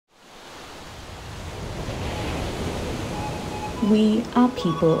We are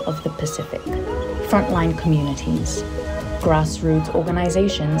people of the Pacific, frontline communities, grassroots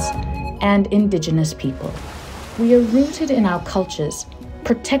organizations, and indigenous people. We are rooted in our cultures,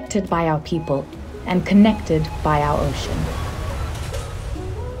 protected by our people, and connected by our ocean.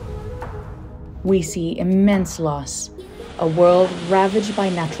 We see immense loss, a world ravaged by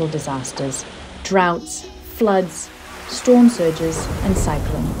natural disasters, droughts, floods, storm surges, and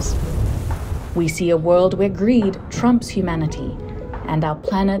cyclones. We see a world where greed trumps humanity, and our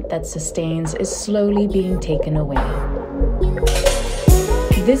planet that sustains is slowly being taken away.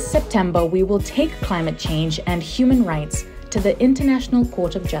 This September, we will take climate change and human rights to the International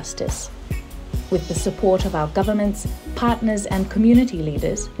Court of Justice. With the support of our governments, partners, and community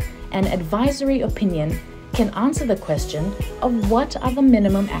leaders, an advisory opinion can answer the question of what are the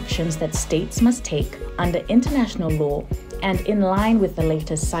minimum actions that states must take under international law and in line with the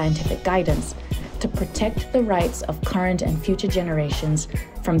latest scientific guidance to protect the rights of current and future generations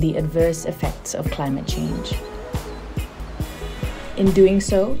from the adverse effects of climate change. In doing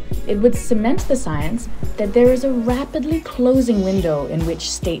so, it would cement the science that there is a rapidly closing window in which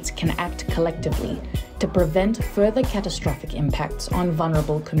states can act collectively to prevent further catastrophic impacts on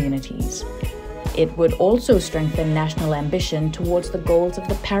vulnerable communities. It would also strengthen national ambition towards the goals of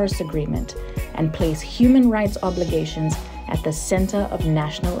the Paris Agreement and place human rights obligations at the center of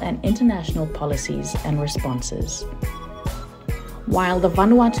national and international policies and responses. While the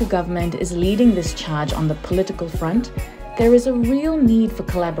Vanuatu government is leading this charge on the political front, there is a real need for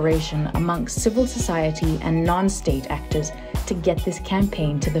collaboration amongst civil society and non-state actors to get this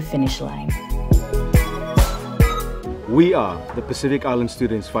campaign to the finish line. We are the Pacific Island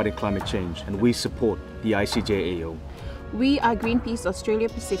Students Fighting Climate Change, and we support the ICJAO. We are Greenpeace Australia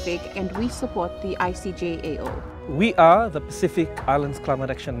Pacific, and we support the ICJAO. We are the Pacific Islands Climate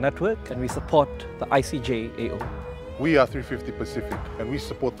Action Network, and we support the ICJAO. We are 350 Pacific, and we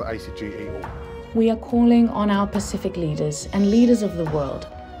support the ICJAO. We are calling on our Pacific leaders and leaders of the world,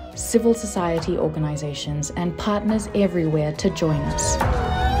 civil society organizations, and partners everywhere to join us.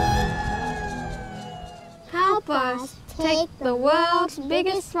 Help us take the world's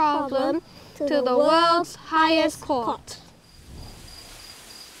biggest problem to the world's highest court.